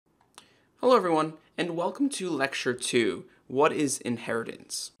Hello everyone, and welcome to Lecture 2, What is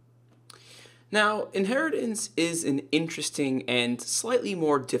Inheritance? Now, inheritance is an interesting and slightly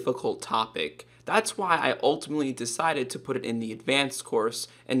more difficult topic. That's why I ultimately decided to put it in the advanced course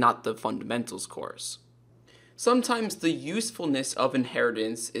and not the fundamentals course. Sometimes the usefulness of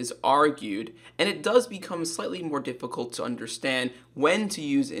inheritance is argued, and it does become slightly more difficult to understand when to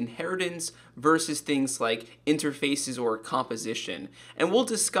use inheritance versus things like interfaces or composition, and we'll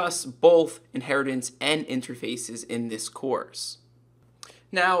discuss both inheritance and interfaces in this course.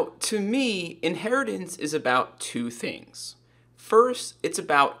 Now, to me, inheritance is about two things. First, it's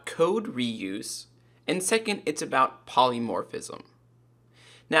about code reuse, and second, it's about polymorphism.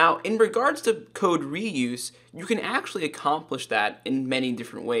 Now, in regards to code reuse, you can actually accomplish that in many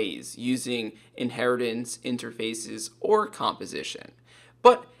different ways using inheritance, interfaces, or composition.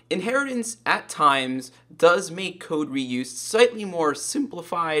 But inheritance at times does make code reuse slightly more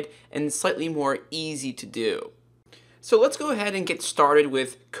simplified and slightly more easy to do. So let's go ahead and get started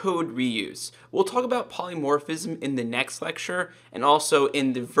with code reuse. We'll talk about polymorphism in the next lecture and also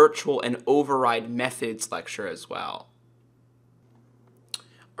in the virtual and override methods lecture as well.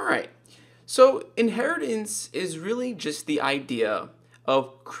 Alright, so inheritance is really just the idea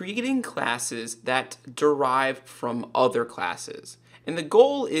of creating classes that derive from other classes. And the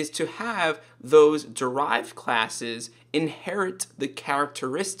goal is to have those derived classes inherit the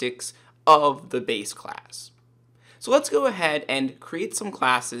characteristics of the base class. So let's go ahead and create some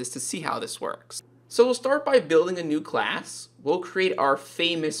classes to see how this works. So we'll start by building a new class. We'll create our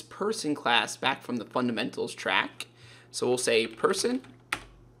famous person class back from the fundamentals track. So we'll say person.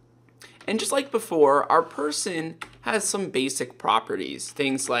 And just like before, our person has some basic properties.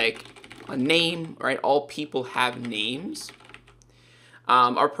 Things like a name, right? All people have names.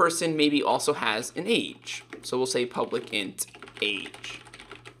 Our person maybe also has an age. So we'll say public int age.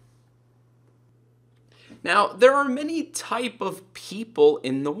 Now, there are many type of people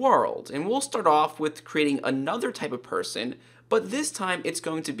in the world, and we'll start off with creating another type of person, but this time it's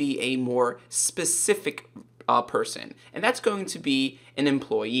going to be a more specific person, and that's going to be an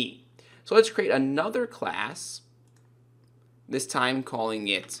employee. So let's create another class, this time calling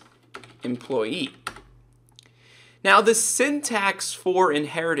it employee. Now, the syntax for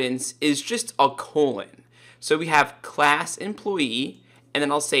inheritance is just a colon. So we have class employee, and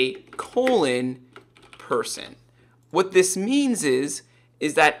then I'll say colon person. What this means is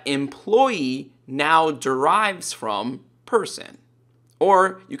that employee now derives from person.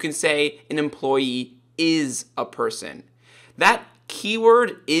 Or you can say an employee is a person. That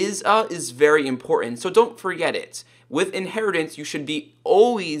keyword is very important, so don't forget it. With inheritance, you should be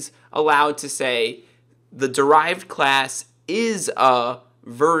always allowed to say the derived class is a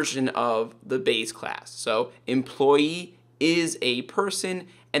version of the base class. So employee is a person,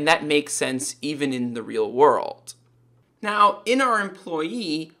 and that makes sense even in the real world. Now, in our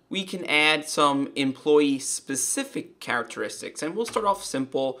employee, we can add some employee-specific characteristics, and we'll start off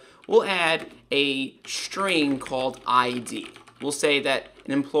simple. We'll add a string called ID. We'll say that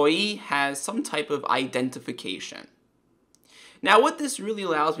an employee has some type of identification. Now, what this really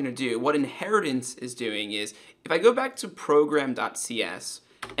allows me to do, what inheritance is doing is, if I go back to program.cs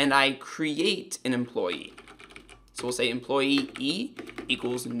and I create an employee, so we'll say employee E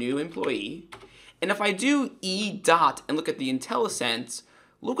equals new employee, and if I do E dot and look at the IntelliSense,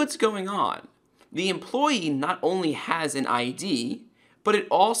 look what's going on. The employee not only has an ID, but it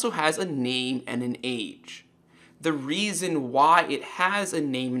also has a name and an age. The reason why it has a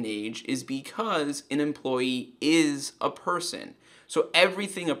name and age is because an employee is a person. So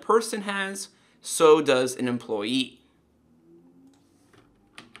everything a person has, so does an employee.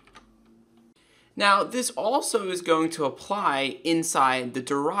 Now, this also is going to apply inside the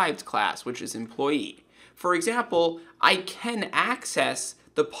derived class, which is employee. For example, I can access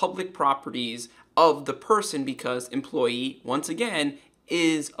the public properties of the person because employee, once again,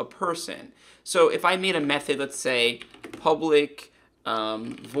 is a person. So if I made a method, let's say public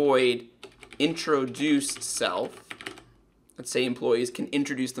void introduce self, let's say employees can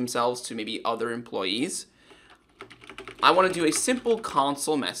introduce themselves to maybe other employees. I want to do a simple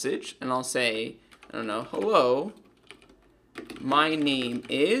console message, and I'll say, I don't know, hello, my name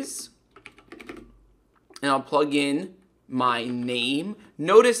is, and I'll plug in my name.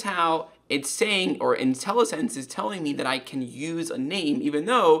 Notice how it's saying, or IntelliSense is telling me that I can use a name even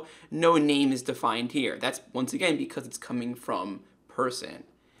though no name is defined here. That's, once again, because it's coming from person.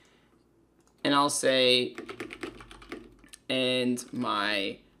 And I'll say, and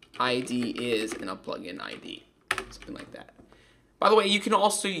my ID is, and I'll plug in ID, something like that. By the way, you can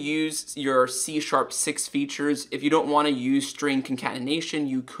also use your C#6 features. If you don't want to use string concatenation,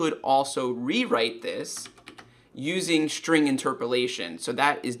 you could also rewrite this using string interpolation. So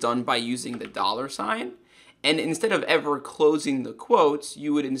that is done by using the $sign. And instead of ever closing the quotes,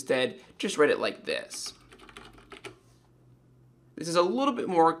 you would instead just write it like this. This is a little bit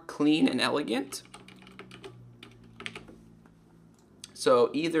more clean and elegant. So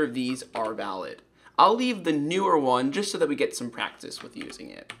either of these are valid. I'll leave the newer one just so that we get some practice with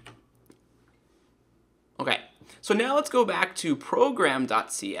using it. Okay, so now let's go back to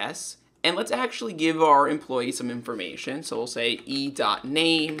program.cs and let's actually give our employee some information. So we'll say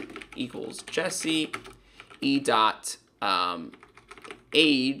e.name equals Jesse, e.age,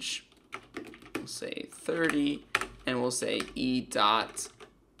 we'll say 30, and we'll say e.id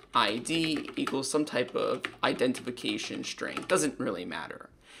equals some type of identification string. Doesn't really matter.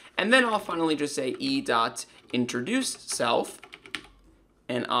 And then I'll finally just say e.introduceSelf,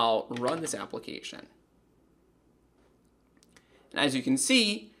 and I'll run this application. And as you can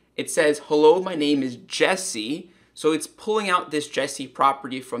see, it says, hello, my name is Jesse. So it's pulling out this Jesse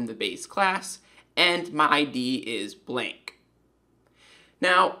property from the base class, and my ID is blank.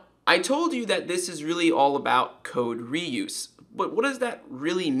 Now, I told you that this is really all about code reuse, but what does that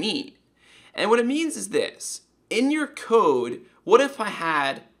really mean? And what it means is this. In your code, what if I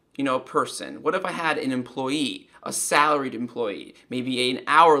had a person? What if I had an employee, a salaried employee, maybe an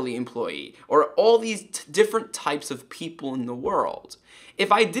hourly employee, or all these different types of people in the world?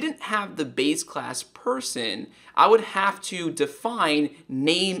 If I didn't have the base class person, I would have to define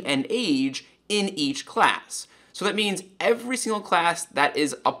name and age in each class. So that means every single class that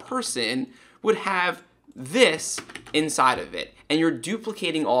is a person would have this inside of it, and you're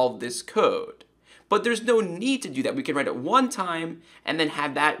duplicating all of this code. But there's no need to do that. We can write it one time and then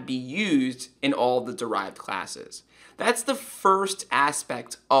have that be used in all the derived classes. That's the first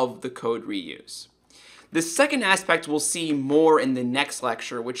aspect of the code reuse. The second aspect we'll see more in the next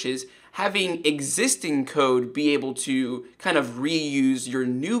lecture, which is having existing code be able to kind of reuse your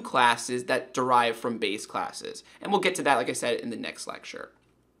new classes that derive from base classes. And we'll get to that, like I said, in the next lecture.